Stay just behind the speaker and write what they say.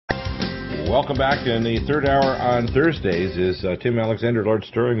Welcome back. In the third hour on Thursdays is Tim Alexander, Lord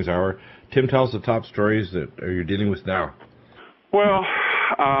Sterling's hour. Tim, tells the top stories that you're dealing with now. Well,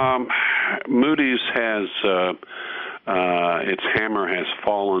 Moody's has its hammer has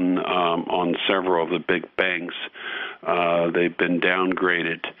fallen on several of the big banks. They've been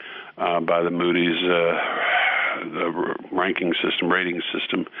downgraded by the Moody's the ranking system, rating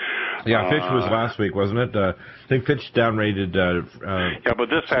system. Yeah, Fitch was last week, wasn't it? I think Fitch downrated yeah, but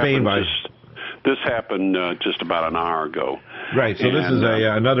this Spain happened this happened just about an hour ago. Right. So this is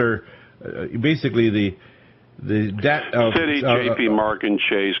another basically the debt of CITI, J.P. Morgan,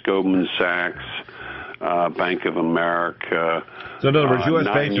 Chase, Goldman Sachs, Bank of America. So in other words, U.S.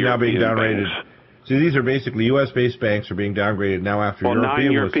 banks are now being downgraded. Banks. So these are basically U.S.-based banks are being downgraded now after well, European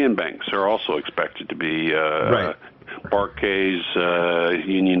 9 European banks are also expected to be right. Barclays,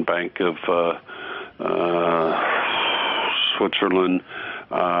 Union Bank of Switzerland,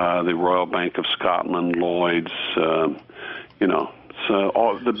 the Royal Bank of Scotland, Lloyd's, so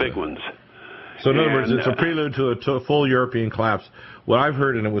all the big ones. So in other words, it's a prelude to a full European collapse. What I've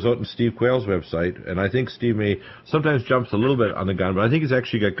heard, and it was out on Steve Quayle's website, and I think Steve may sometimes jumps a little bit on the gun, but I think he's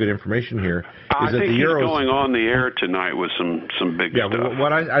actually got good information here. I think he's going on the air tonight with some big stuff. Yeah,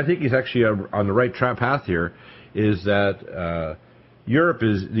 what I think he's actually on the right path here is that the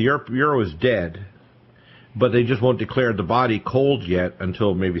euro is dead, but they just won't declare the body cold yet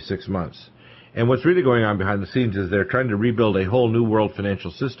until maybe 6 months. And what's really going on behind the scenes is they're trying to rebuild a whole new world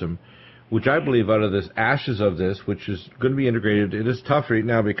financial system, which I believe out of this ashes of this, which is going to be integrated. It is tough right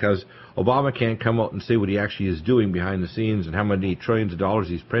now because Obama can't come out and say what he actually is doing behind the scenes and how many trillions of dollars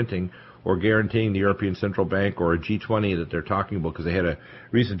he's printing or guaranteeing the European Central Bank or a G20 that they're talking about, because they had a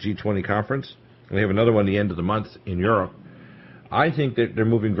recent G20 conference and they have another one at the end of the month in Europe. I think that they're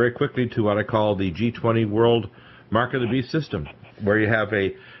moving very quickly to what I call the G20 World Mark of the Beast system, where you have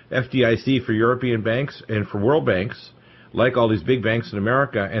a FDIC for European banks and for world banks, like all these big banks in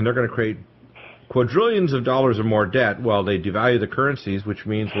America, and they're going to create quadrillions of dollars or more debt while they devalue the currencies, which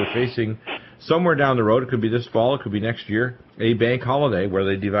means we're facing somewhere down the road, it could be this fall, it could be next year, a bank holiday where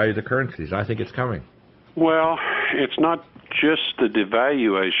they devalue the currencies. I think it's coming. Well, it's not just the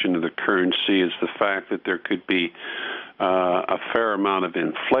devaluation of the currency, it's the fact that there could be a fair amount of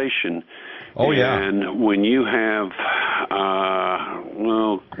inflation. Oh, yeah. And when you have,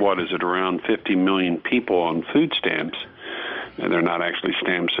 around 50 million people on food stamps, and they're not actually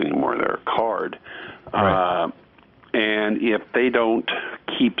stamps anymore, they're a card. Right. And if they don't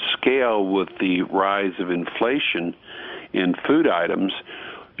keep scale with the rise of inflation in food items,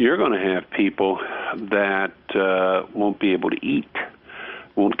 you're going to have people that won't be able to eat,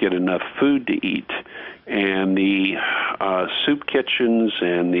 won't get enough food to eat. And the soup kitchens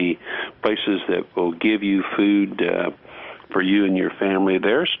and the places that will give you food for you and your family,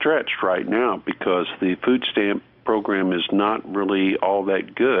 they're stretched right now because the food stamp program is not really all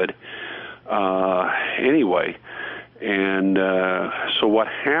that good anyway. And so what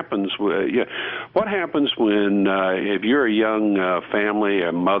happens? What happens when if you're a young family,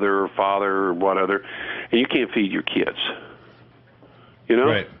 a mother, father, or whatever, and you can't feed your kids? You know,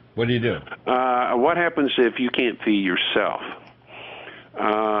 right? What do you do? What happens if you can't feed yourself?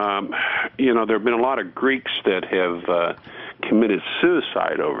 There have been a lot of Greeks that have committed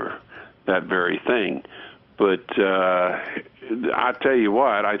suicide over that very thing. But I tell you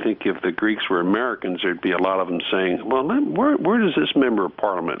what, I think if the Greeks were Americans, there'd be a lot of them saying, well, where does this member of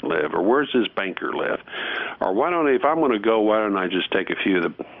parliament live? Or where's this banker live? Or if I'm going to go, why don't I just take a few of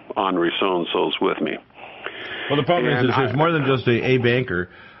the honorary so-and-sos with me? Well, the problem is there's more than just a banker.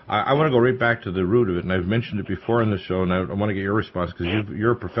 I want to go right back to the root of it, and I've mentioned it before in the show, and I want to get your response, because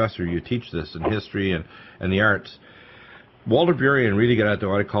you're a professor, you teach this in history and the arts. Walter Burien really got at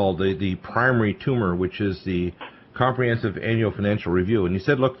what I call the primary tumor, which is the comprehensive annual financial review. And he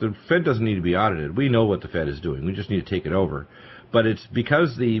said, look, the Fed doesn't need to be audited. We know what the Fed is doing. We just need to take it over. But it's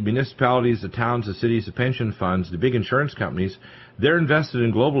because the municipalities, the towns, the cities, the pension funds, the big insurance companies, they're invested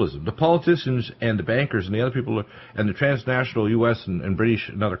in globalism. The politicians and the bankers and the other people and the transnational U.S. and British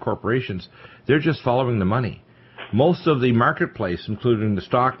and other corporations, they're just following the money. Most of the marketplace, including the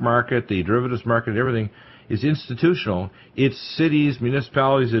stock market, the derivatives market, everything, is institutional. It's cities,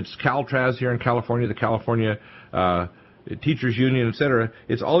 municipalities, it's Caltraz here in California, the California Teachers Union, etc.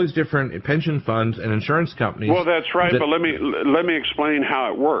 It's all these different pension funds and insurance companies. Well, that's right, but let me explain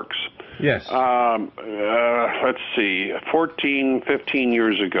how it works. Yes. Let's see, 15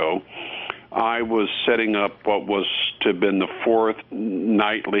 years ago, I was setting up what was to have been the fourth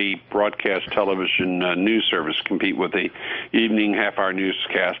nightly broadcast television news service, compete with the evening half-hour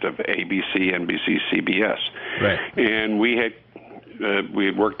newscast of ABC, NBC, CBS. Right. And we had we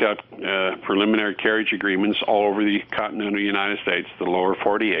had worked out preliminary carriage agreements all over the continental United States, the lower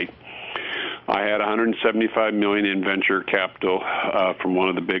 48. I had $175 million in venture capital from one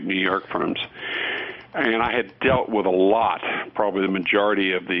of the big New York firms. And I had dealt with a lot, probably the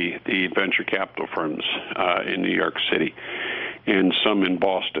majority of the venture capital firms in New York City and some in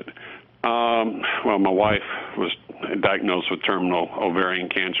Boston. Well, my wife was diagnosed with terminal ovarian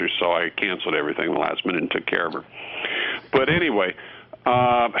cancer, so I canceled everything at the last minute and took care of her. But anyway,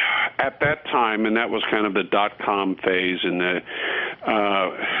 at that time, and that was kind of the dot-com phase, and the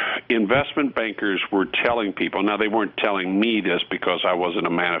investment bankers were telling people, now they weren't telling me this because I wasn't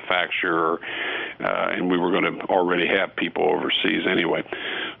a manufacturer, and we were going to already have people overseas anyway,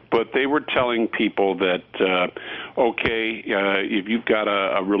 but they were telling people that, okay, if you've got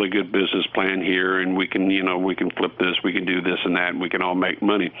a really good business plan here, and we can, we can flip this, we can do this and that, and we can all make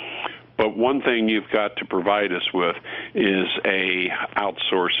money. But one thing you've got to provide us with is a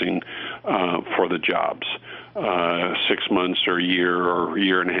outsourcing for the jobs, 6 months or a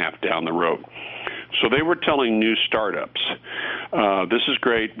year and a half down the road. So they were telling new startups, this is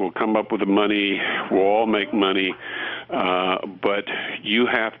great, we'll come up with the money, we'll all make money, but you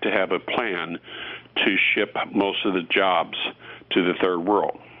have to have a plan to ship most of the jobs to the third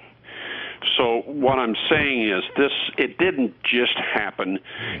world. So what I'm saying is it didn't just happen.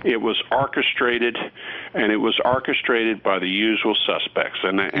 It was orchestrated, and it was orchestrated by the usual suspects,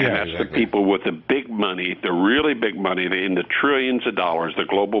 and that's exactly. The people with the big money, the really big money, in the trillions of dollars, the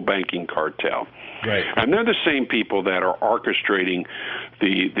global banking cartel. Right. And they're the same people that are orchestrating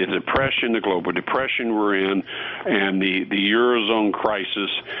the depression, the global depression we're in, and the Eurozone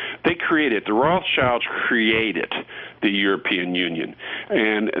crisis. They created, the Rothschilds created the European Union,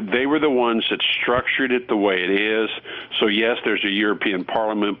 and they were the ones that structured it the way it is. So yes, there's a European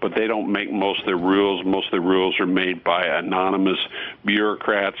Parliament, but they don't make most of the rules. Most of the rules are made by anonymous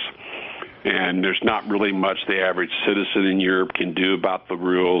bureaucrats, and there's not really much the average citizen in Europe can do about the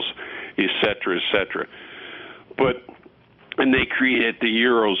rules, et cetera, et cetera. And they created the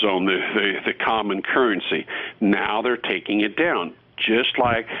Eurozone, the common currency. Now they're taking it down, just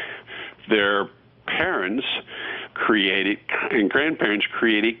like their parents created and grandparents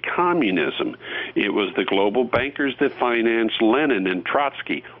created communism. It was the global bankers that financed Lenin and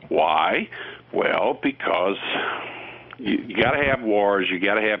Trotsky. Why? Well, because you got to have wars, you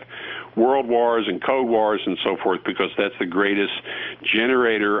got to have world wars and code wars and so forth, because that's the greatest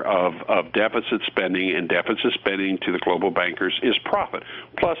generator of deficit spending, and deficit spending to the global bankers is profit.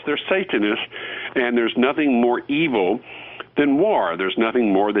 Plus, they're Satanists, and there's nothing more evil than war. There's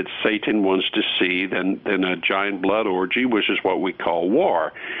nothing more that Satan wants to see than a giant blood orgy, which is what we call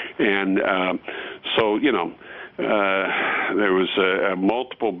war. And so, there was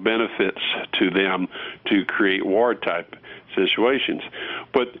multiple benefits to them to create war-type situations.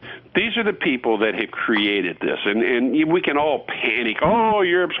 But these are the people that have created this, and we can all panic. Oh,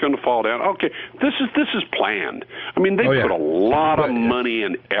 Europe's going to fall down. Okay, this is planned. I mean, they put a lot of money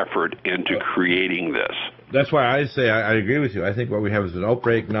and effort into creating this. That's why I say I agree with you. I think what we have is an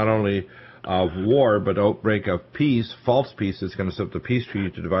outbreak not only of war, but an outbreak of peace, false peace that's going to set up the peace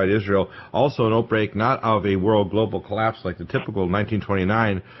treaty to divide Israel. Also an outbreak not of a world global collapse like the typical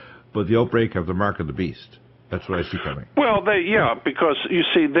 1929, but the outbreak of the mark of the beast. That's what I see coming. Well, because, you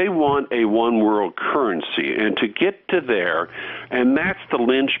see, they want a one-world currency, and to get to there, and that's the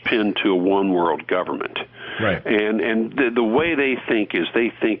linchpin to a one-world government. Right. And the way they think is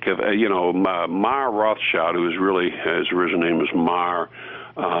they think of, Meyer Rothschild, who was really, his original name was Meyer,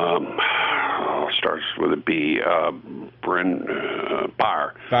 starts with a B,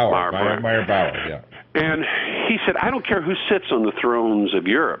 Bauer. Meyer Bauer, yeah. And he said, I don't care who sits on the thrones of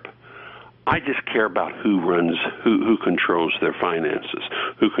Europe. I just care about who controls their finances,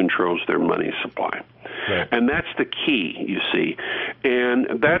 who controls their money supply. Right. And that's the key, you see.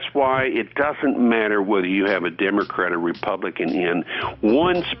 And that's why it doesn't matter whether you have a Democrat or Republican in.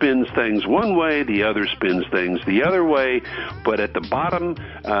 One spins things one way, the other spins things the other way. But at the bottom,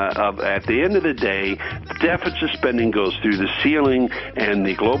 at the end of the day, deficit spending goes through the ceiling, and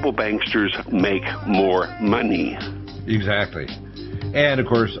the global banksters make more money. Exactly. And, of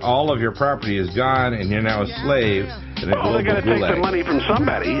course, all of your property is gone, and you're now a slave. Well, they're going to take the money from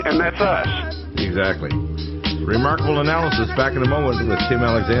somebody, and that's us. Exactly. Remarkable analysis. Back in a moment with Tim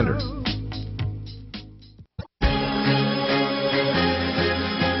Alexander.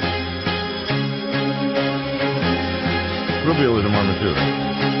 We'll be over tomorrow, too.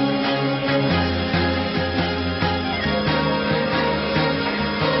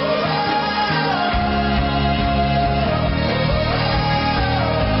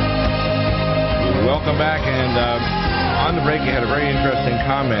 Welcome back, and on the the break, you had a very interesting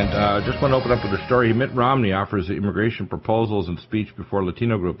comment. Just want to open up with a story. Mitt Romney offers immigration proposals in speech before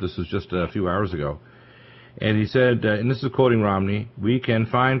Latino group. This was just a few hours ago. And he said, and this is quoting Romney, "We can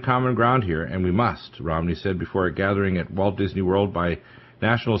find common ground here, and we must," Romney said before a gathering at Walt Disney World by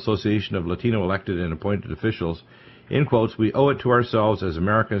National Association of Latino elected and appointed officials. In quotes, "We owe it to ourselves as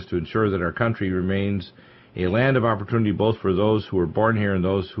Americans to ensure that our country remains a land of opportunity both for those who were born here and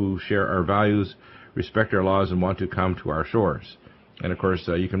those who share our values, respect our laws, and want to come to our shores." And, of course,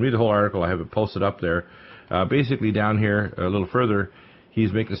 you can read the whole article. I have it posted up there. Basically, down here, a little further,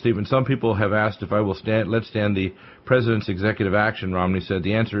 he's making a statement. "Some people have asked if I will let stand the president's executive action," Romney said.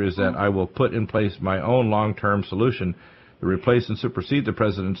 "The answer is that I will put in place my own long-term solution to replace and supersede the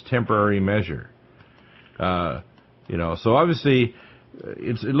president's temporary measure." So obviously,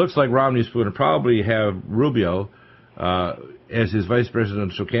 it looks like Romney's going to probably have Rubio as his vice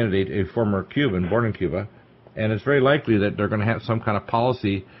presidential candidate, a former Cuban, born in Cuba, and it's very likely that they're going to have some kind of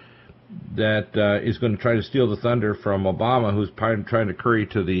policy that is going to try to steal the thunder from Obama, who's trying to curry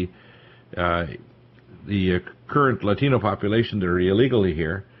to the current Latino population that are illegally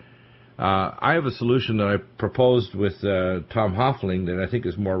here. I have a solution that I proposed with Tom Hoefling that I think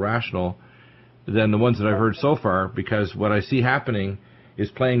is more rational than the ones that I've heard so far, because what I see happening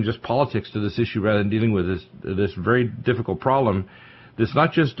is playing just politics to this issue rather than dealing with this very difficult problem. That's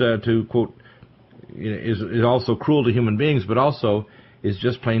not just to quote is also cruel to human beings, but also is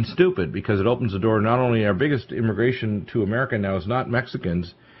just plain stupid, because it opens the door. Not only our biggest immigration to America now is not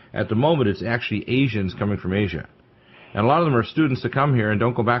Mexicans. At the moment, it's actually Asians coming from Asia, and a lot of them are students that come here and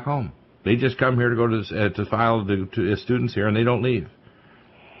don't go back home. They just come here to go to file as students here, and they don't leave.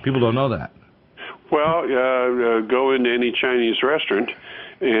 People don't know that. Well, go into any Chinese restaurant,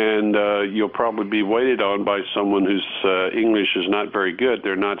 and you'll probably be waited on by someone whose English is not very good.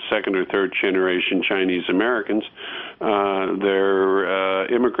 They're not second or third generation Chinese Americans. They're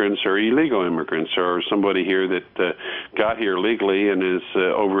immigrants or illegal immigrants, or somebody here that got here legally and has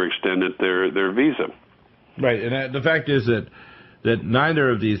overextended their visa. Right, and the fact is that neither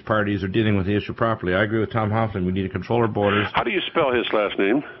of these parties are dealing with the issue properly. I agree with Tom Hoefling. We need to control our borders. How do you spell his last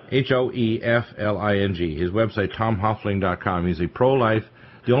name? Hoefling. His website, tomhoefling.com. He's a pro-life,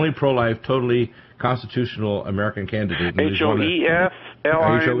 the only pro-life, totally constitutional American candidate. Hoefling?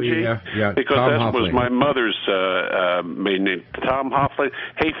 Yeah, because Tom that Hoefling. was my mother's maiden name. Tom Hoefling.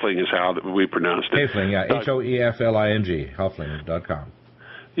 Haefling is how we pronounced it. Haefling, yeah. Hoefling, Hoefling.com.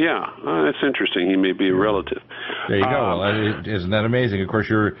 Yeah, that's interesting. He may be a relative. There you go. Well, isn't that amazing? Of course,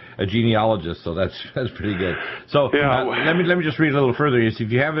 you're a genealogist, so that's pretty good. So yeah. Let me just read a little further. If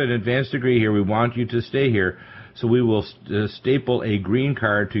you have an advanced degree here, we want you to stay here. So we will staple a green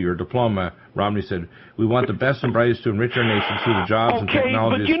card to your diploma, Romney said. We want the best and brightest to enrich our nation through the jobs and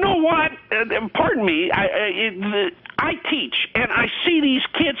technologies. But you know what? Pardon me. I teach, and I see these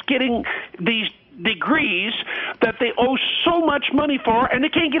kids getting these degrees that they owe so much money for, and they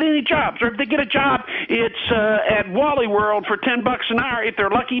can't get any jobs. Or if they get a job, it's at Wally World for $10 an hour. If they're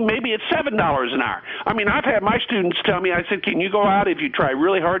lucky, maybe it's $7 an hour. I mean, I've had my students tell me, I said, "Can you go out if you try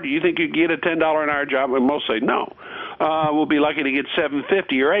really hard? Do you think you can get a $10 an hour job?" And most say no. We'll be lucky to get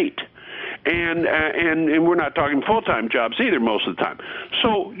 $7.50 or $8. And we're not talking full-time jobs either most of the time.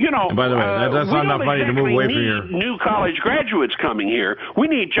 So, And by the way, that's not enough money to move away from your... new college graduates coming here. We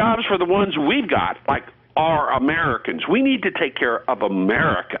need jobs for the ones we've got, like our Americans. We need to take care of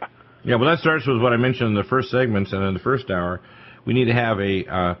America. Yeah, well, that starts with what I mentioned in the first segments and in the first hour. We need to have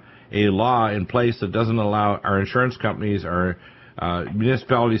a law in place that doesn't allow our insurance companies, our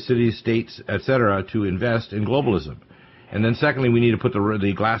municipalities, cities, states, etc., to invest in globalism. And then secondly, we need to put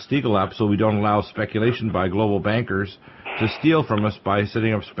the Glass-Steagall up so we don't allow speculation by global bankers to steal from us by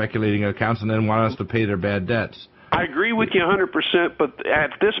setting up speculating accounts and then want us to pay their bad debts. I agree with you 100%, but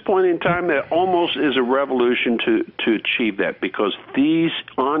at this point in time, that almost is a revolution to achieve that, because these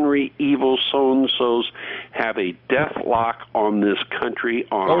ornery, evil so-and-sos have a death lock on this country,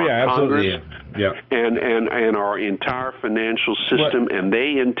 on our Congress, and our entire financial system, and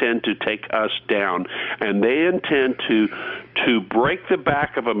they intend to take us down, and they intend to break the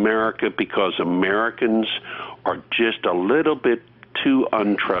back of America because Americans are just a little bit too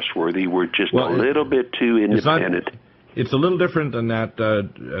untrustworthy. We're just a little bit too independent. It's a little different than that,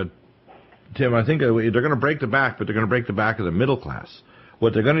 Tim. I think they're going to break the back, but they're going to break the back of the middle class.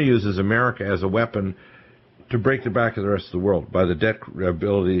 What they're going to use is America as a weapon to break the back of the rest of the world by the debt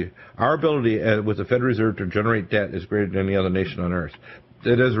ability. Our ability with the Federal Reserve to generate debt is greater than any other nation on earth.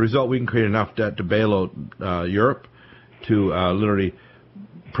 And as a result, we can create enough debt to bail out Europe, to literally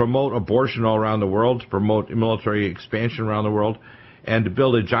promote abortion all around the world, to promote military expansion around the world. and to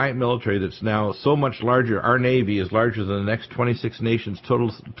build a giant military that's now so much larger. Our Navy is larger than the next 26 nations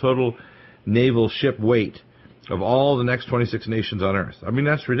total naval ship weight of all the next 26 nations on Earth. I mean,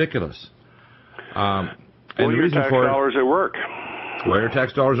 that's ridiculous. And the reason tax dollars at work. Well, your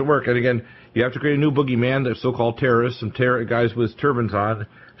tax dollars at work. And again, you have to create a new boogeyman, the so-called terrorists, and guys with turbans on,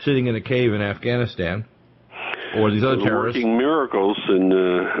 sitting in a cave in Afghanistan, or these other terrorists. Working miracles and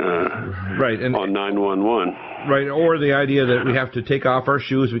and on 911. Right, or the idea that we have to take off our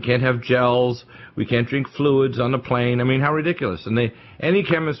shoes, we can't have gels, we can't drink fluids on the plane. I mean, how ridiculous. And any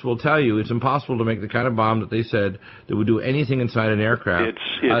chemist will tell you it's impossible to make the kind of bomb that they said that would do anything inside an aircraft.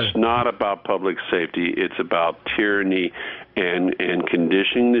 It's not about public safety. It's about tyranny and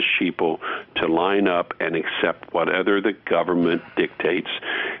conditioning the sheeple to line up and accept whatever the government dictates.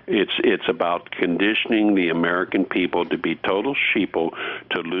 It's about conditioning the American people to be total sheeple,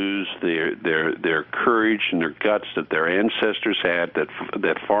 to lose their courage and their guts that their ancestors had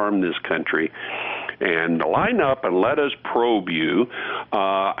that farmed this country, and line up and let us probe you,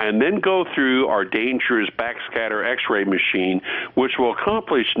 and then go through our dangerous backscatter X-ray machine, which will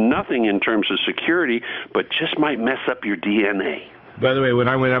accomplish nothing in terms of security, but just might mess up your DNA. By the way, when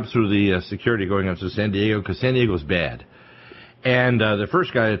I went up through the security going up to San Diego, because San Diego's bad, and the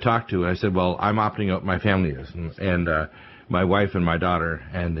first guy I talked to, I said, well, I'm opting out, my family is, and my wife and my daughter,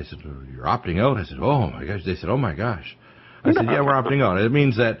 and they said, you're opting out? I said, oh my gosh. They said, oh my gosh. I said, yeah, we're opting out. It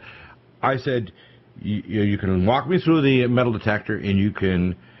means that, I said, you can walk me through the metal detector, and you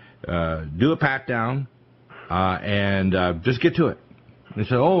can do a pat down and just get to it. And they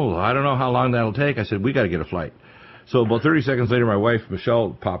said, oh, I don't know how long that'll take. I said, we got to get a flight. So about 30 seconds later, my wife,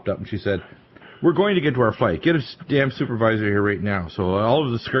 Michelle, popped up, and she said, we're going to get to our flight. Get a damn supervisor here right now. So all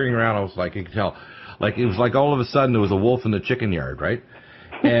of the scurrying around, I was like, you could tell. Like, it was like all of a sudden there was a wolf in the chicken yard, right?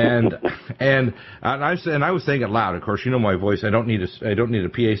 And I was saying it loud. Of course, you know my voice. I don't need a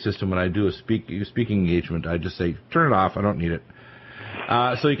PA system when I do a speaking engagement. I just say, turn it off. I don't need it.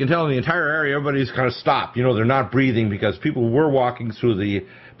 So you can tell in the entire area, everybody's kind of stopped. You know, they're not breathing because people were walking through the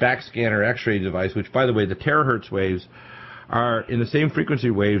backscanner X-ray device, which, by the way, the terahertz waves are in the same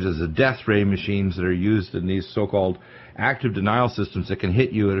frequency waves as the death ray machines that are used in these so-called active denial systems that can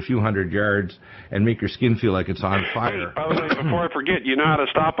hit you at a few hundred yards and make your skin feel like it's on fire. Hey, by the way, before I forget, you know how to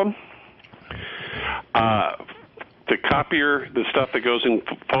stop them? The copier, the stuff that goes in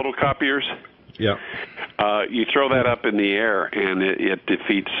photocopiers. Yeah. You throw that up in the air, and it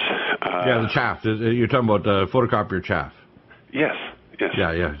defeats... the chaff. You're talking about photocopier chaff. Yes. Yes.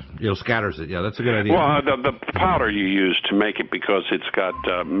 Yeah. It scatters it. Yeah, that's a good idea. Well, the powder you use to make it because it's got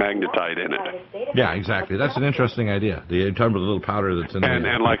magnetite in it. Yeah, exactly. That's an interesting idea. You're talking about the little powder that's in there.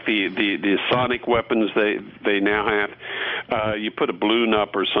 And like the sonic weapons they now have, you put a balloon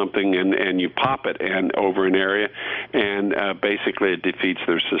up or something and you pop it over an area, and basically it defeats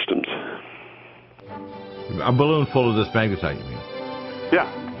their systems. A balloon full of this magnetite, you mean? Yeah.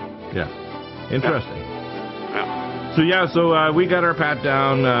 Interesting. Yeah. So we got our pat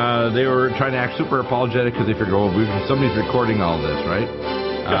down. They were trying to act super apologetic because they figured, somebody's recording all this, right?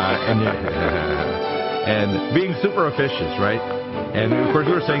 And being super officious, right? And of course,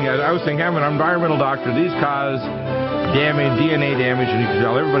 I was saying, I'm an environmental doctor. These cause damage, DNA damage, and you can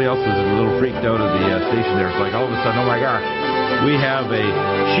tell everybody else was a little freaked out at the station there. It's like all of a sudden, oh my gosh, we have a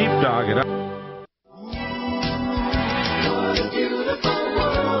sheepdog at.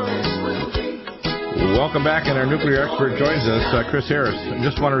 Welcome back, and our nuclear expert joins us, Chris Harris. I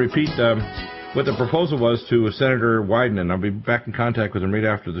just want to repeat what the proposal was to Senator Wyden, and I'll be back in contact with him right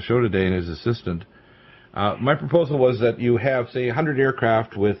after the show today and his assistant. My proposal was that you have, say, 100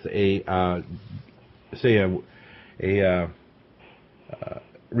 aircraft with a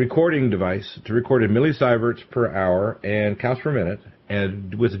recording device to record in millisieverts per hour and counts per minute,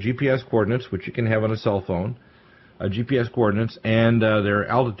 and with the GPS coordinates, which you can have on a cell phone, GPS coordinates and their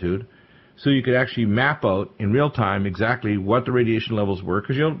altitude. So you could actually map out in real time exactly what the radiation levels were,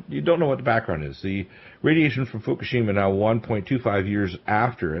 because you don't know what the background is. The radiation from Fukushima now 1.25 years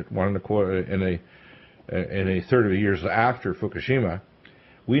after it, 1.25 in a third of a years after Fukushima,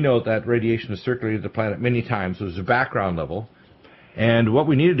 we know that radiation has circulated the planet many times. So there's a background level. And what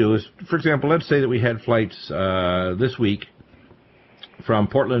we need to do is, for example, let's say that we had flights this week from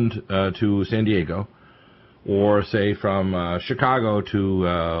Portland to San Diego, or say from Chicago to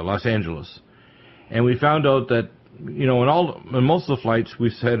Los Angeles. And we found out that, in most of the flights,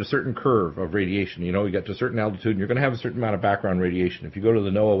 we had a certain curve of radiation. You get to a certain altitude, and you're going to have a certain amount of background radiation. If you go to the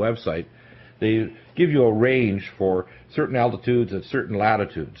NOAA website, they give you a range for certain altitudes at certain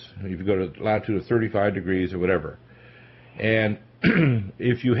latitudes. If you go to latitude of 35 degrees or whatever. And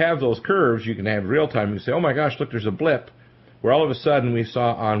if you have those curves, you can have real time. You can say, oh my gosh, look, there's a blip. where all of a sudden we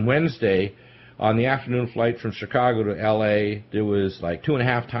saw on Wednesday, on the afternoon flight from Chicago to L.A., there was like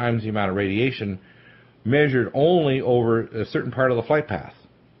 2.5 times the amount of radiation measured only over a certain part of the flight path.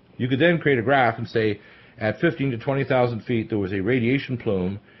 You could then create a graph and say at 15 to 20,000 feet there was a radiation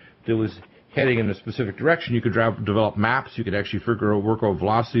plume that was heading in a specific direction. You could develop maps. You could actually work out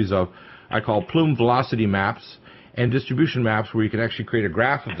velocities of, I call plume velocity maps, and distribution maps where you can actually create a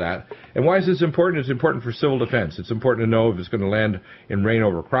graph of that. And why is this important? It's important for civil defense. It's important to know if it's going to land in rain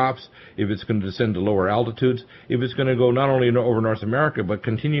over crops, if it's going to descend to lower altitudes, if it's going to go not only over North America, but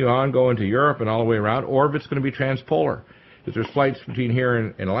continue on, go into Europe and all the way around, or if it's going to be transpolar. If there's flights between here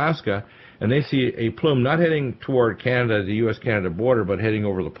and Alaska, and they see a plume not heading toward Canada, the U.S.-Canada border, but heading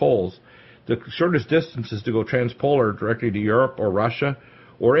over the poles, the shortest distance is to go transpolar directly to Europe or Russia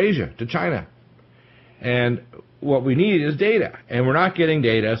or Asia, to China. And what we need is data, and we're not getting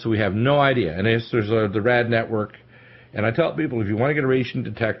data, so we have no idea. And there's the RAD network, and I tell people, if you want to get a radiation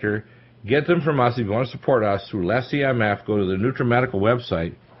detector, get them from us. If you want to support us through LessCMF, go to the Nutrimedical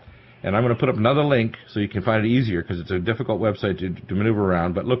website, and I'm going to put up another link so you can find it easier, because it's a difficult website to maneuver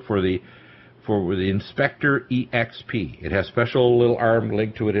around, but look for the Inspector EXP. It has special little ARM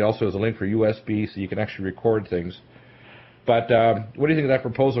link to it. It also has a link for USB, so you can actually record things. But what do you think of that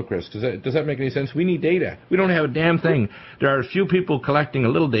proposal, Chris? Does that make any sense? We need data. We don't have a damn thing. There are a few people collecting a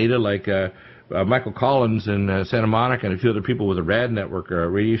little data, like Michael Collins in Santa Monica and a few other people with a RAD network, or a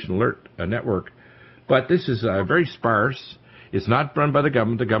radiation alert network. But this is very sparse. It's not run by the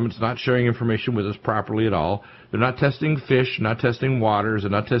government. The government's not sharing information with us properly at all. They're not testing fish, not testing waters.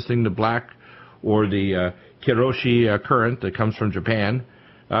 They're not testing the black or the Kiroshi current that comes from Japan.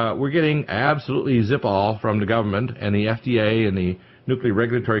 We're getting absolutely zip all from the government and the FDA and the Nuclear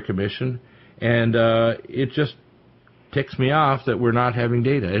Regulatory Commission, and it just ticks me off that we're not having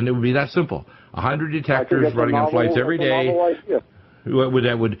data. And it would be that simple. 100 detectors running on flights every day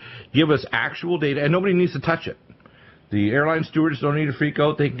that would give us actual data, and nobody needs to touch it. The airline stewards don't need to freak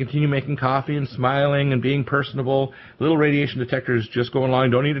out. They can continue making coffee and smiling and being personable. Little radiation detectors just go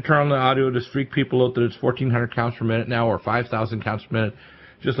along. Don't need to turn on the audio to freak people out that it's 1,400 counts per minute now or 5,000 counts per minute.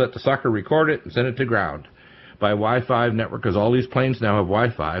 Just let the sucker record it and send it to ground by Wi-Fi network, because all these planes now have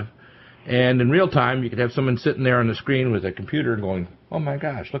Wi-Fi. And in real time, you could have someone sitting there on the screen with a computer going, oh my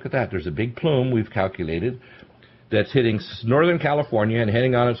gosh, look at that. There's a big plume we've calculated that's hitting Northern California and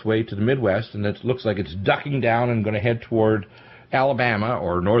heading on its way to the Midwest, and it looks like it's ducking down and going to head toward Alabama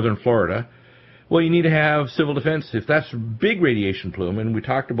or northern Florida. Well, you need to have civil defense. If that's a big radiation plume, and we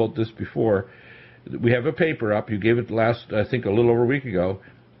talked about this before, we have a paper up. You gave it last, I think, a little over a week ago,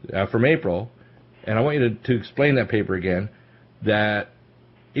 from April, and I want you to explain that paper again, that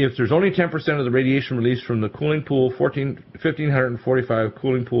if there's only 10% of the radiation released from the cooling pool, 1,545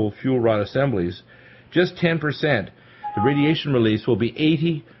 cooling pool fuel rod assemblies, just 10%, the radiation release will be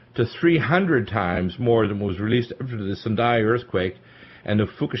 80 to 300 times more than was released after the Sendai earthquake and the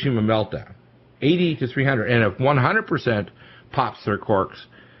Fukushima meltdown. 80 to 300. And if 100% pops their corks,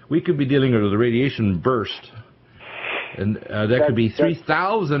 we could be dealing with a radiation burst. And that could be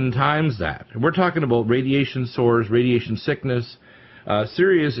 3,000 times that. And we're talking about radiation sores, radiation sickness,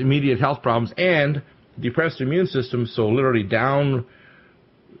 serious immediate health problems, and depressed immune system, so literally down,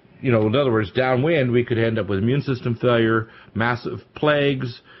 in other words, downwind, we could end up with immune system failure, massive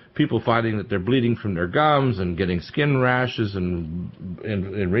plagues, people finding that they're bleeding from their gums and getting skin rashes and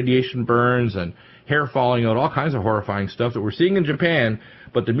radiation burns and hair falling out, all kinds of horrifying stuff that we're seeing in Japan,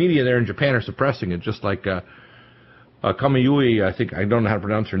 but the media there in Japan are suppressing it, just like Kamiyui, I think, I don't know how to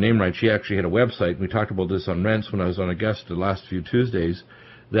pronounce her name right, she actually had a website, and we talked about this on Rents when I was on a guest the last few Tuesdays,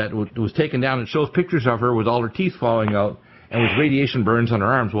 that was taken down and shows pictures of her with all her teeth falling out and with radiation burns on her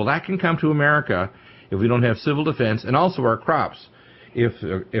arms. Well, that can come to America if we don't have civil defense, and also our crops.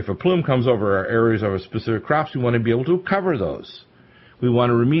 If a plume comes over our areas of our specific crops, we want to be able to cover those. We want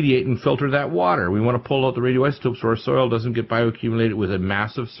to remediate and filter that water. We want to pull out the radioisotopes so our soil doesn't get bioaccumulated with a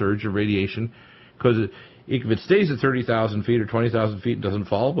massive surge of radiation, because if it stays at 30,000 feet or 20,000 feet and doesn't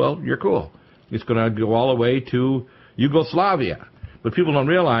fall, well, you're cool. It's going to go all the way to Yugoslavia. But people don't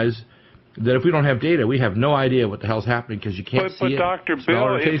realize that if we don't have data, we have no idea what the hell's happening, because you can't see it. But Dr.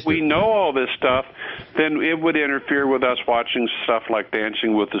 Bill, if we know all this stuff, then it would interfere with us watching stuff like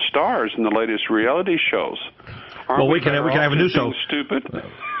Dancing with the Stars and the latest reality shows. Well, we can have a new show. Stupid.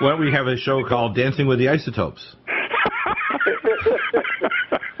 Why don't we have a show called Dancing with the Isotopes?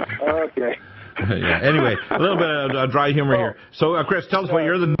 Okay. Yeah. Anyway, a little bit of dry humor here. So, Chris, tell us what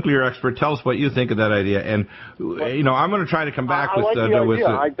you're the nuclear expert. Tell us what you think of that idea. And I'm going to try to come back with the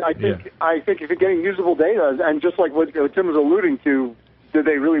idea. I think if you're getting usable data, and just like what Tim was alluding to, do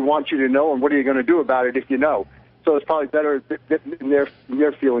they really want you to know, and what are you going to do about it if you know? So it's probably better, in their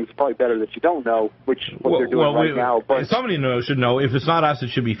feelings, it's probably better that you don't know what they're doing right now. But somebody should know. If it's not us, it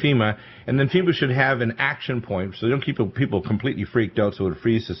should be FEMA. And then FEMA should have an action point so they don't keep people completely freaked out so it would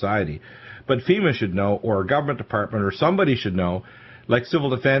freeze society. But FEMA should know, or a government department, or somebody should know, like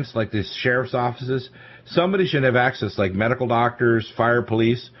civil defense, like the sheriff's offices. Somebody should have access, like medical doctors, fire,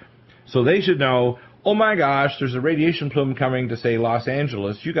 police. So they should know, oh my gosh, there's a radiation plume coming to, say, Los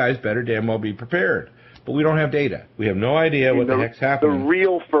Angeles. You guys better damn well be prepared. But we don't have data. We have no idea what the heck's happening. The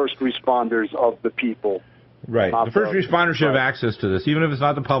real first responders of the people. Right. The first responders should have access to this, even if it's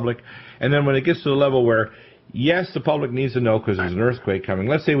not the public. And then when it gets to the level where, yes, the public needs to know because there's an earthquake coming.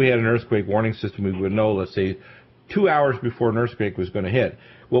 Let's say we had an earthquake warning system. We would know, let's say, 2 hours before an earthquake was going to hit.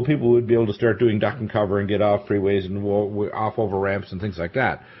 Well, people would be able to start doing duck and cover and get off freeways and off over ramps and things like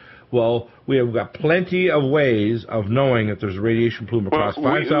that. Well, we have got plenty of ways of knowing that there's a radiation plume across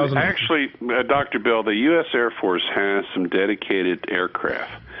 5,000... Actually, Dr. Bill, the U.S. Air Force has some dedicated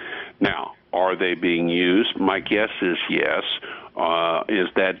aircraft. Now, are they being used? My guess is yes. Is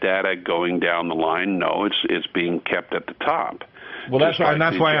that data going down the line? No, it's being kept at the top. Well, that's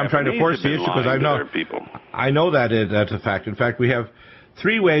why I'm trying to force the issue, because I know that's a fact. In fact, we have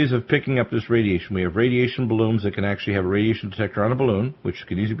 3 ways of picking up this radiation. We have radiation balloons that can actually have a radiation detector on a balloon, which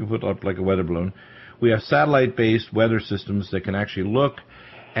can easily be put up like a weather balloon. We have satellite-based weather systems that can actually look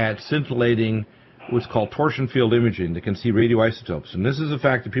at scintillating what's called torsion field imaging that can see radioisotopes. And this is a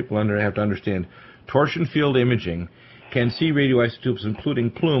fact that people have to understand. Torsion field imaging can see radioisotopes, including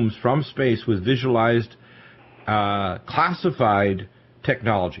plumes, from space with visualized, classified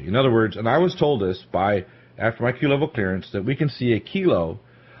technology. In other words, and I was told this after my Q-level clearance, that we can see a kilo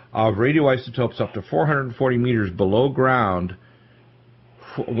of radioisotopes up to 440 meters below ground,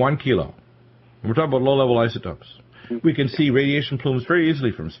 1 kilo. And we're talking about low-level isotopes. We can see radiation plumes very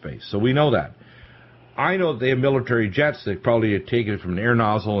easily from space, so we know that. I know that they have military jets that probably take it from an air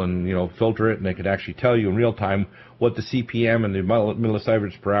nozzle and, filter it, and they could actually tell you in real time what the CPM and the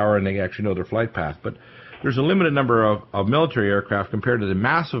millisieverts per hour, and they actually know their flight path. But there's a limited number of military aircraft compared to the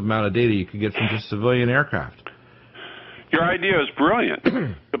massive amount of data you could get from just civilian aircraft. Your idea is brilliant.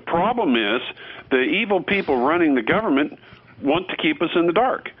 The problem is the evil people running the government want to keep us in the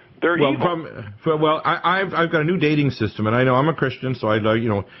dark. They're evil. I've got a new dating system, and I know I'm a Christian, so I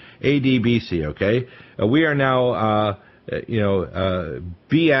know, ADBC, okay? We are now,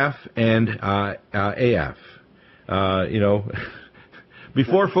 BF and AF.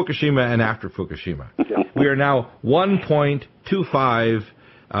 Before Fukushima and after Fukushima. Yeah. We are now 1.25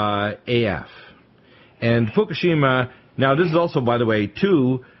 AF. And Fukushima, now this is also, by the way,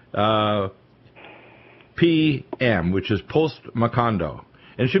 2 PM, which is post-Macondo.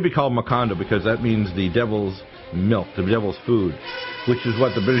 And it should be called Macondo because that means the devil's milk, the devil's food, which is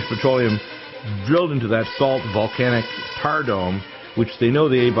what the British Petroleum drilled into that salt volcanic tar dome, which they know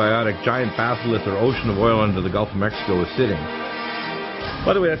the abiotic giant batholith or ocean of oil under the Gulf of Mexico is sitting.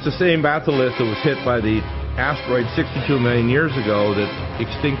 By the way, that's the same batholith that was hit by the asteroid 62 million years ago that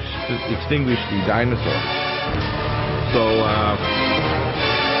extinguished the dinosaurs. So,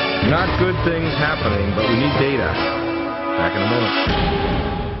 not good things happening, but we need data. Back in a moment.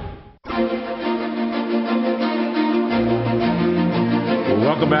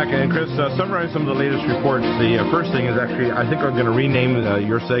 Welcome back, and Chris, summarize some of the latest reports. The first thing is actually, I think I'm going to rename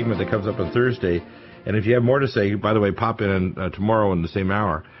your segment that comes up on Thursday. And if you have more to say, by the way, pop in tomorrow in the same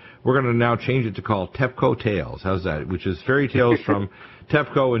hour. We're going to now change it to call TEPCO Tales. How's that? Which is fairy tales from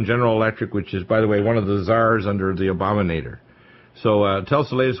TEPCO and General Electric, which is, by the way, one of the czars under the Obama-nator. So tell us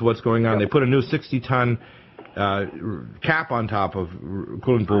the latest of what's going on. They put a new 60-ton cap on top of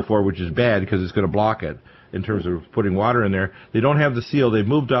cooling pool 4, which is bad because it's going to block it in terms of putting water in there. They don't have the seal. They've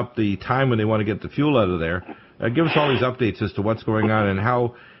moved up the time when they want to get the fuel out of there. Give us all these updates as to what's going on and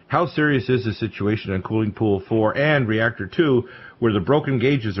how serious is the situation on cooling pool 4 and reactor 2, where the broken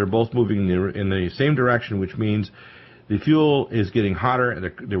gauges are both moving in the same direction, which means the fuel is getting hotter,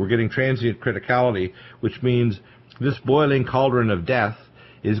 and we're getting transient criticality, which means this boiling cauldron of death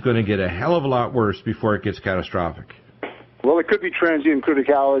is going to get a hell of a lot worse before it gets catastrophic. Well, it could be transient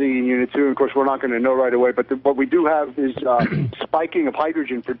criticality in Unit 2, and of course we're not going to know right away, but what we do have is spiking of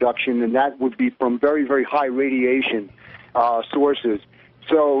hydrogen production, and that would be from very, very high radiation sources.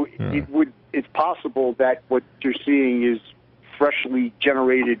 So it's possible that what you're seeing is freshly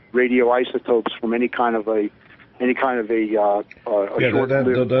generated radioisotopes from any kind of a the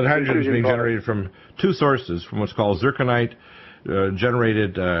hydrogen is being generated from 2 sources, from what's called zirconite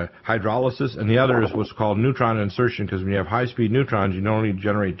generated hydrolysis, and the other is what's called neutron insertion, because when you have high-speed neutrons, you not only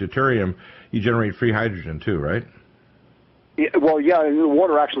generate deuterium, you generate free hydrogen too, right? Well, yeah, and the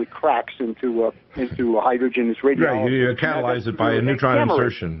water actually cracks into hydrogen. It's radiolysis. Right, you catalyze it by a neutron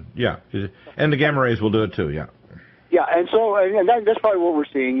insertion. Yeah, and the gamma rays will do it too. Yeah. Yeah, and so that's probably what we're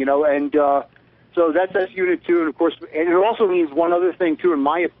seeing, and so that's Unit 2, and of course, and it also means one other thing too. In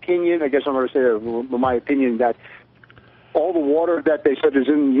my opinion, I guess I'm going to say my opinion that all the water that they said is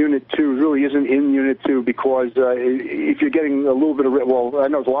in Unit 2 really isn't in Unit 2 because if you're getting a little bit of, well, I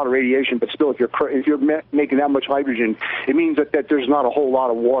know it's a lot of radiation, but still, if you're making that much hydrogen, it means that there's not a whole lot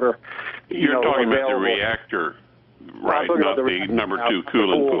of water. You're talking about the reactor, right? Not the number 2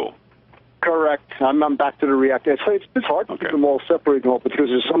 coolant pool. Correct. I'm back to the reactor. It's hard to keep them all separate because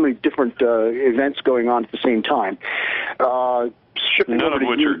there's so many different events going on at the same time. None of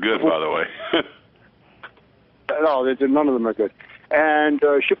which are good, by the way. No, none of them are good. And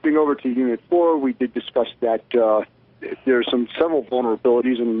shifting over to Unit 4, we did discuss that there's several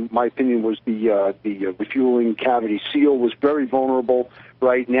vulnerabilities. In my opinion, was the refueling cavity seal was very vulnerable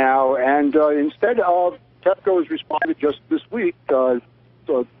right now. And instead, TEPCO has responded just this week,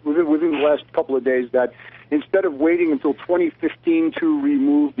 within the last couple of days, that instead of waiting until 2015 to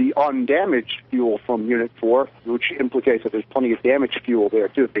remove the undamaged fuel from Unit 4, which implicates that there's plenty of damaged fuel there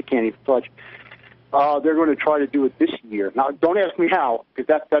too, if they can't even touch. They're going to try to do it this year. Now, don't ask me how,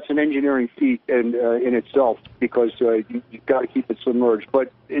 because that's an engineering feat in itself, because you've got to keep it submerged.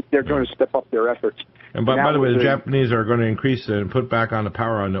 But they're going to step up their efforts. And by the way, the Japanese are going to increase and put back on the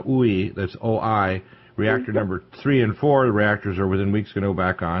power on the UI, that's OI, reactor number 3 and 4. The reactors are within weeks going to go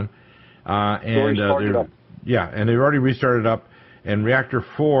back on. And they've already restarted up. And reactor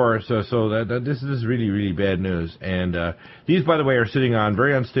 4, so that this is really, really bad news. And these, by the way, are sitting on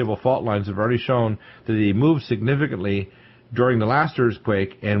very unstable fault lines that have already shown that they moved significantly during the last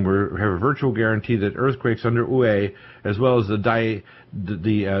earthquake, and we have a virtual guarantee that earthquakes under Ue, as well as not only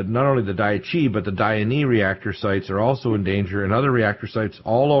the Daiichi, but the Daini reactor sites are also in danger, and other reactor sites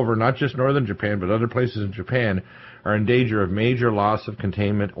all over, not just northern Japan, but other places in Japan, are in danger of major loss of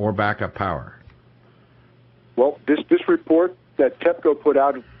containment or backup power. Well, this report that TEPCO put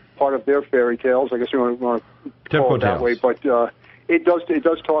out, part of their fairy tales, I guess you want to call it that way, but it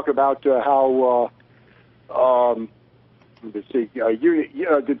does talk about how the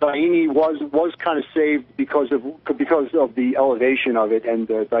Daini was kind of saved because of the elevation of it, and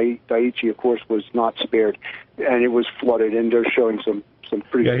Daiichi, of course, was not spared, and it was flooded, and they're showing some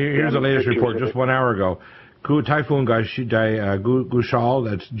pretty. Yeah, here's the latest report just 1 hour ago. Typhoon Gushal,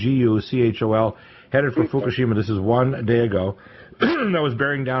 that's Guchol, headed for Fukushima. This is 1 day ago. That was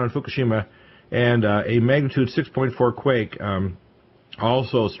bearing down in Fukushima, and a magnitude 6.4 quake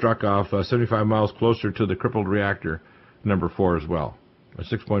also struck off 75 miles closer to the crippled reactor number 4 as well. A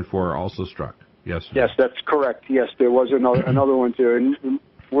 6.4 also struck. Yes. Yes, that's correct. Yes, there was another one too.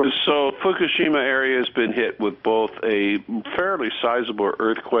 So Fukushima area has been hit with both a fairly sizable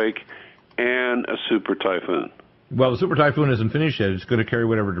earthquake and a super typhoon. Well, the super typhoon isn't finished yet. It's going to carry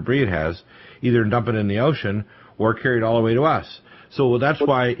whatever debris it has, either dump it in the ocean or carry it all the way to us. So that's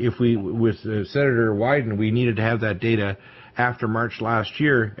why with Senator Wyden, we needed to have that data after March last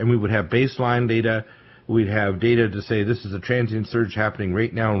year, and we would have baseline data. We'd have data to say this is a transient surge happening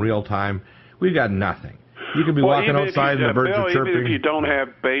right now in real time. We've got nothing. You could be walking outside and the birds are chirping. Even if you don't have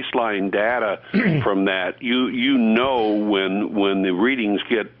baseline data from that, you know when the readings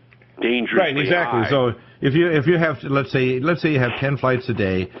get dangerously right, exactly. high. So if you have, let's say you have 10 flights a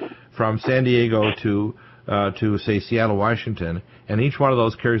day from San Diego to say Seattle, Washington, and each one of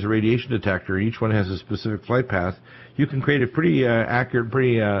those carries a radiation detector, each one has a specific flight path, you can create a pretty accurate,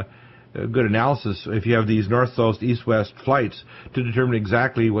 pretty good analysis if you have these north-south, east-west flights to determine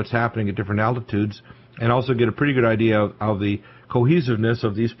exactly what's happening at different altitudes, and also get a pretty good idea of the cohesiveness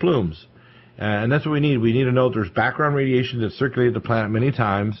of these plumes. And that's what we need. We need to know there's background radiation that's circulated the planet many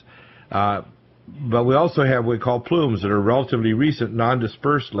times, but we also have what we call plumes that are relatively recent,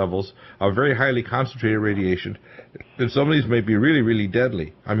 non-dispersed levels of very highly concentrated radiation. And some of these may be really, really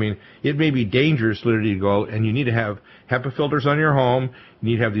deadly. I mean, it may be dangerous literally to go out, and you need to have HEPA filters on your home.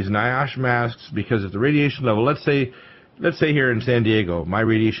 You need to have these NIOSH masks, because if the radiation level, let's say here in San Diego, my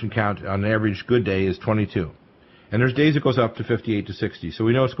radiation count on an average good day is 22. And there's days it goes up to 58 to 60. So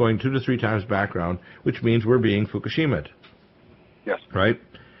we know it's going 2 to 3 times background, which means we're being Fukushima'd. Yes. Right?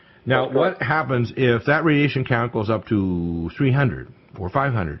 Now, what happens if that radiation count goes up to 300 or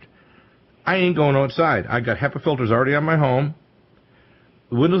 500? I ain't going outside. I got HEPA filters already on my home.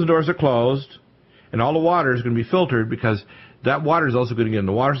 The windows and doors are closed, and all the water is going to be filtered, because that water is also going to get in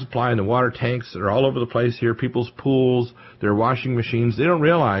the water supply and the water tanks that are all over the place here, people's pools, their washing machines. They don't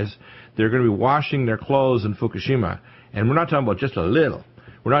realize they're going to be washing their clothes in Fukushima. And we're not talking about just a little.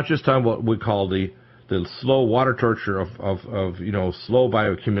 We're not just talking about what we call the the slow water torture of slow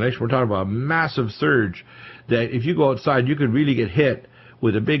bioaccumulation. We're talking about a massive surge that if you go outside, you could really get hit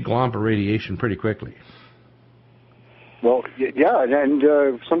with a big glomp of radiation pretty quickly. Well, yeah, and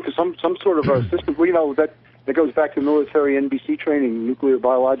some sort of a system. That goes back to military NBC training, nuclear,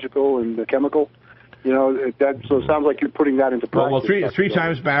 biological, and chemical. So it sounds like you're putting that into practice. Well, three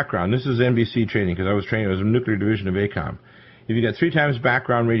times background. This is NBC training because I was trained. I was in the nuclear division of ACOM. If you get 3 times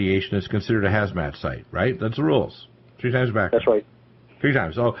background radiation, it's considered a hazmat site, right? That's the rules. 3 times background. That's right. 3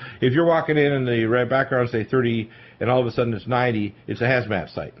 times. So if you're walking in and the background say 30, and all of a sudden it's 90, it's a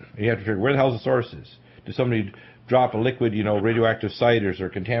hazmat site. You have to figure where the hell's the source is. Did somebody drop a liquid, radioactive site, or is there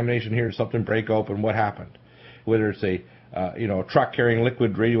contamination here? Did something break open? What happened? Whether it's a truck carrying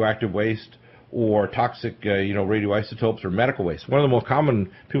liquid radioactive waste or toxic radioisotopes or medical waste. One of the most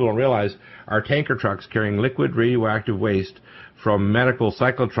common, people don't realize, are tanker trucks carrying liquid radioactive waste from medical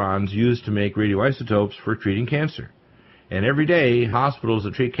cyclotrons used to make radioisotopes for treating cancer. And every day, hospitals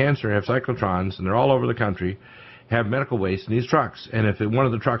that treat cancer have cyclotrons, and they're all over the country, have medical waste in these trucks. And if one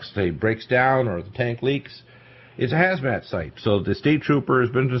of the trucks, say, breaks down or the tank leaks, it's a hazmat site. So the state trooper has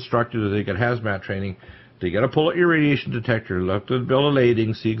been instructed that they get hazmat training. They got to pull out your radiation detector, look at the bill of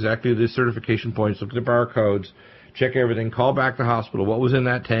lading, see exactly the certification points, look at the barcodes, check everything, call back the hospital, what was in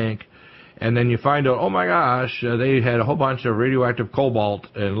that tank, and then you find out, oh my gosh, they had a whole bunch of radioactive cobalt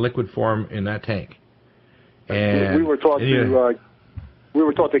in liquid form in that tank. And we were taught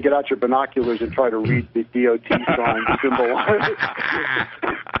to get out your binoculars and try to read the DOT sign symbol.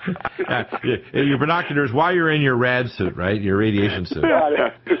 Your binoculars while you're in your rad suit, right? Your radiation suit.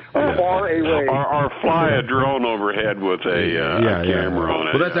 Far away. Or fly a drone overhead with a camera on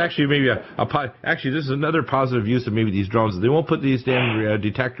it. Well, that's actually maybe actually this is another positive use of maybe these drones. They won't put these damn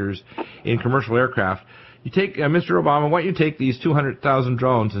detectors in commercial aircraft. You take, Mr. Obama, why don't you take these 200,000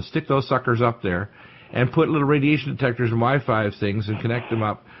 drones and stick those suckers up there and put little radiation detectors and Wi-Fi things and connect them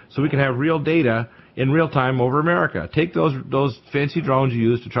up so we can have real data in real time over America. Take those fancy drones you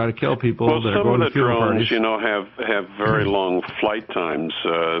use to try to kill people that are going to funeral parties. Some of the drones, have very long flight times.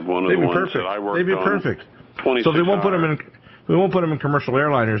 One of the ones that I worked on. They'd be perfect. 26 so they won't put them hours. We won't put them in commercial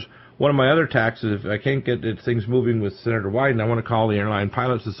airliners. One of my other attacks is if I can't get things moving with Senator Wyden, I want to call the Airline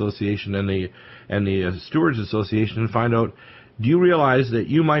Pilots Association and the Stewards Association and find out, do you realize that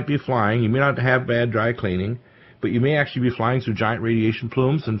you might be flying, you may not have bad dry cleaning, but you may actually be flying through giant radiation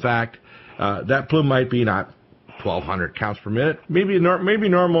plumes. In fact, that plume might be not 1,200 counts per minute. Maybe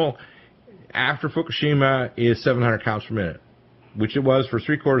normal after Fukushima is 700 counts per minute, which it was for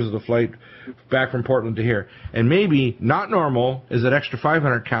 3/4 of the flight back from Portland to here. And maybe not normal is that extra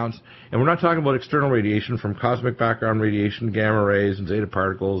 500 counts, and we're not talking about external radiation from cosmic background radiation, gamma rays, and zeta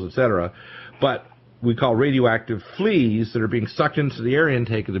particles, etc., but we call radioactive fleas that are being sucked into the air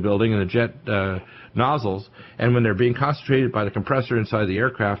intake of the building and the jet nozzles, and when they're being concentrated by the compressor inside the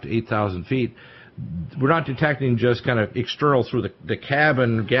aircraft to 8,000 feet, we're not detecting just kind of external through the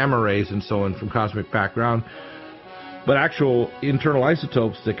cabin gamma rays and so on from cosmic background, but actual internal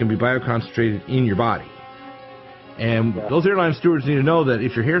isotopes that can be bioconcentrated in your body. And those airline stewards need to know that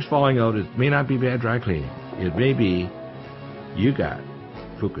if your hair's falling out, it may not be bad dry cleaning. It may be you got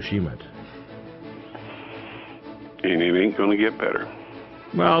Fukushima. And it ain't going to get better.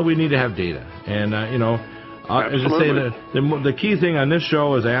 Well, we need to have data. And, as I say, the key thing on this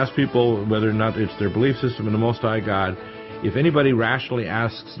show is I ask people whether or not it's their belief system in the Most High God. If anybody rationally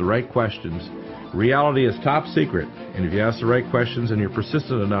asks the right questions, reality is top secret. And if you ask the right questions and you're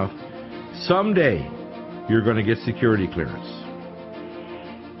persistent enough, someday you're going to get security clearance.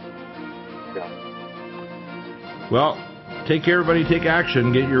 Well, take care, everybody. Take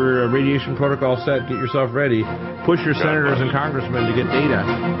action. Get your radiation protocol set. Get yourself ready. Push your senators and congressmen to get data.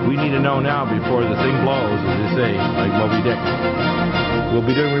 We need to know now before the thing blows, as they say, like Moby Dick. We'll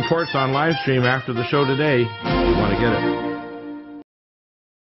be doing reports on live stream after the show today. You want to get it.